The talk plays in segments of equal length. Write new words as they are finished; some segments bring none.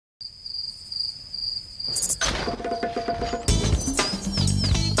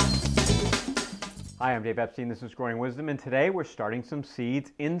Hi, I'm Dave Epstein. This is Growing Wisdom, and today we're starting some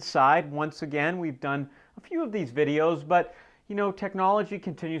seeds inside. Once again, we've done a few of these videos, but you know, technology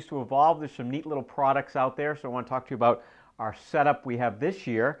continues to evolve. There's some neat little products out there, so I want to talk to you about our setup we have this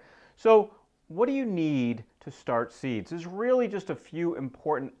year. So what do you need to start seeds? There's really just a few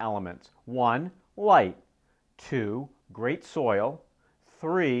important elements. 1, light. 2, great soil.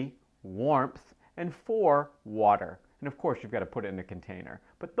 3, warmth. And 4, water. And of course, you've got to put it in a container.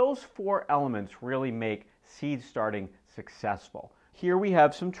 But those 4 elements really make seed starting successful. Here we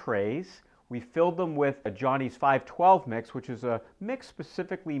have some trays. We filled them with a Johnny's 512 mix, which is a mix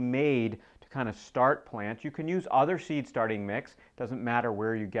specifically made to kind of start plants. You can use other seed starting mix. It doesn't matter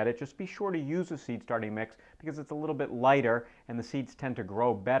where you get it. Just be sure to use a seed starting mix because it's a little bit lighter and the seeds tend to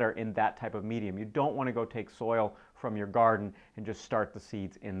grow better in that type of medium. You don't want to go take soil from your garden and just start the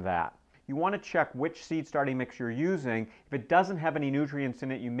seeds in that. You want to check which seed starting mix you're using. If it doesn't have any nutrients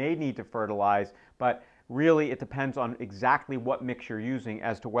in it, you may need to fertilize, but really it depends on exactly what mix you're using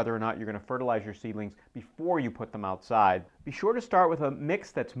as to whether or not you're going to fertilize your seedlings before you put them outside. Be sure to start with a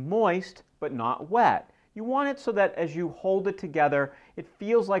mix that's moist but not wet. You want it so that as you hold it together, it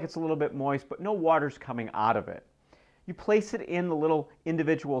feels like it's a little bit moist, but no water's coming out of it. You place it in the little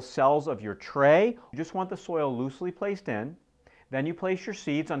individual cells of your tray. You just want the soil loosely placed in. Then you place your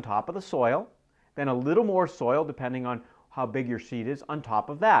seeds on top of the soil, then a little more soil, depending on how big your seed is, on top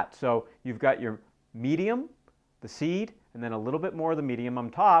of that. So you've got your medium, the seed, and then a little bit more of the medium on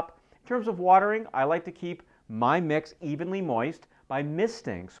top. In terms of watering, I like to keep my mix evenly moist by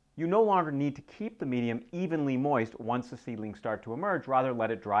misting. You no longer need to keep the medium evenly moist once the seedlings start to emerge, rather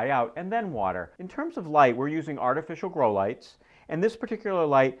let it dry out and then water. In terms of light, we're using artificial grow lights, and this particular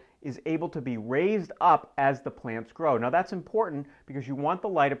light is able to be raised up as the plants grow. Now that's important because you want the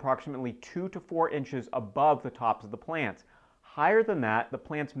light approximately 2 to 4 inches above the tops of the plants. Higher than that, the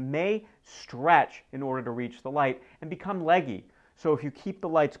plants may stretch in order to reach the light and become leggy. So if you keep the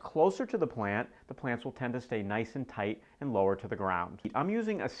lights closer to the plants will tend to stay nice and tight and lower to the ground. I'm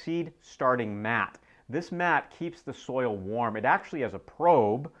using a seed starting mat. This mat keeps the soil warm. It actually has a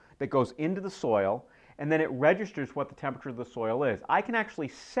probe that goes into the soil, and then it registers what the temperature of the soil is. I can actually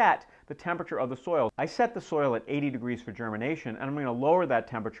set the temperature of the soil. I set the soil at 80 degrees for germination, and I'm going to lower that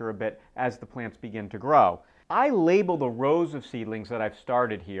temperature a bit as the plants begin to grow. I label the rows of seedlings that I've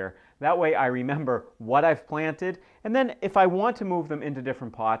started here. That way I remember what I've planted, and then if I want to move them into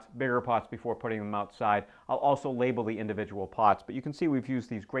different pots, bigger pots before putting them outside, I'll also label the individual pots. But you can see we've used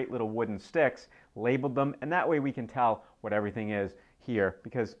these great little wooden sticks, labeled them, and that way we can tell what everything is here,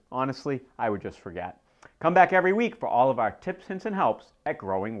 because honestly, I would just forget. Come back every week for all of our tips, hints, and helps at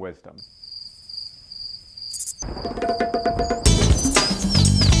Growing Wisdom.